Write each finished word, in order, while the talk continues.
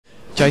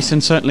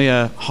Jayson, certainly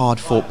a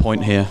hard-fought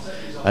point here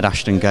at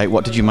Ashton Gate.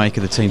 What did you make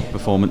of the team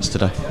performance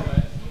today?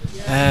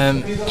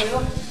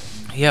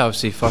 Yeah,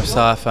 obviously first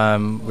half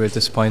we were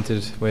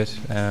disappointed with.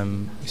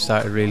 We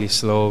started really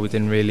slow. We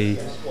didn't really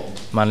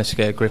manage to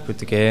get a grip with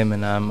the game,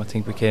 and I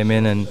think we came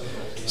in and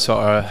sort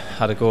of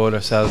had a go at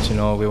ourselves. You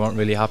know, we weren't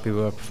really happy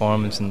with our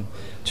performance and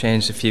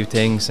changed a few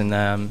things,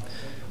 and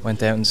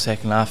went out in the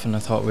second half. And I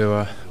thought we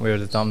were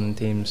the dominant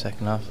team in the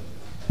second half.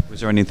 Was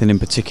there anything in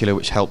particular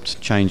which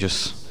helped change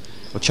us,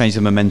 or change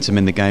the momentum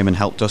in the game and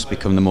helped us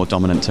become the more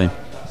dominant team?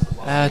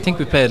 I think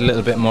we played a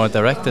little bit more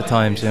direct at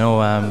times. You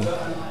know,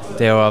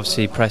 they were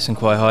obviously pressing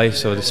quite high,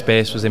 so the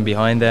space was in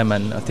behind them,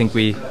 and I think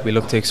we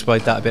looked to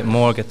exploit that a bit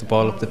more, get the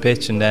ball up the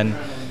pitch, and then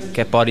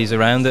get bodies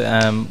around it,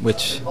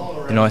 which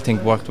I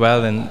think worked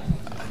well. And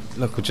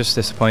look, we're just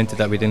disappointed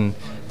that we didn't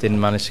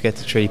manage to get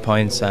the 3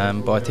 points.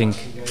 But I think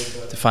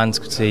the fans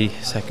could see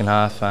second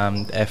half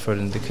the effort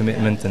and the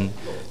commitment and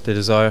the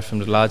desire from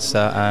the lads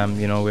that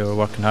we were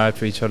working hard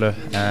for each other.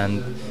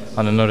 And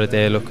on another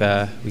day, look,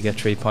 we get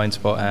 3 points,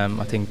 but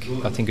I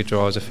think a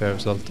draw is a fair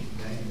result.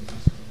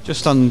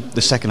 Just on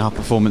the second half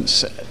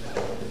performance,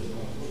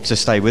 to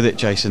stay with it,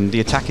 Jayson, the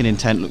attacking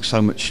intent looks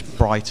so much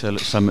brighter,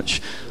 looks so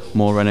much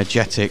more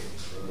energetic.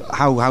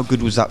 How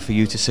good was that for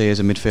you to see as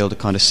a midfielder,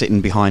 kind of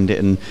sitting behind it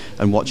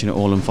and watching it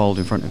all unfold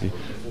in front of you?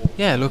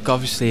 Yeah, look,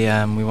 obviously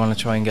we want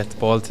to try and get the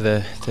ball to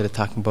the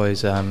attacking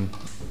boys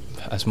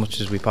as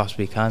much as we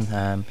possibly can.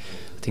 I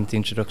think the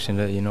introduction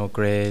of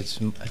Grades,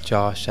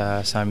 Josh,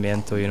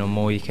 Sarmiento,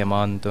 Moe came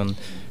on, done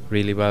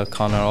really well.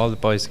 Connor, all the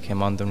boys that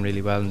came on done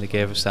really well, and they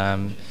gave us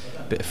a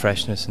bit of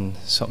freshness and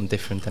something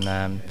different.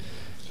 And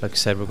like I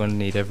said, we're going to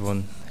need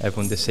everyone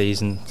this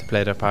season to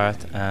play their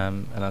part.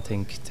 And I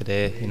think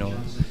today,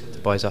 the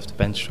boys off the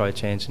bench tried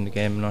changing the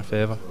game in our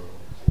favour.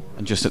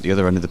 And just at the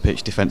other end of the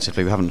pitch,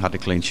 defensively, we haven't had a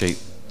clean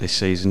sheet this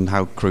season.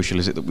 How crucial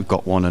is it that we've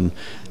got one, and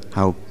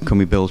how can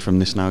we build from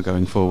this now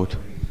going forward?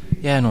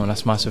 Yeah, no,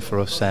 that's massive for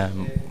us. We're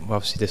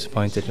obviously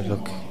disappointed.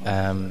 Look,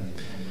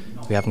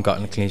 we haven't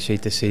gotten a clean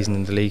sheet this season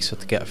in the league, so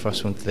to get a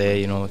first one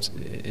today,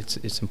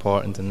 it's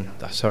important, and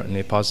that's certainly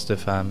a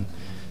positive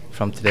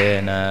from today.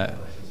 And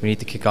we need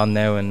to kick on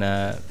now, and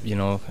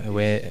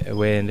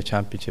away in the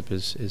championship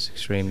is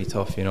extremely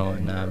tough.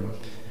 And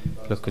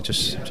look, we're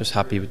just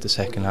happy with the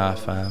second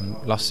half.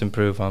 Lots to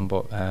improve on,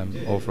 but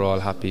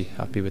overall happy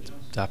with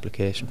the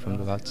application from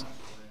the lads.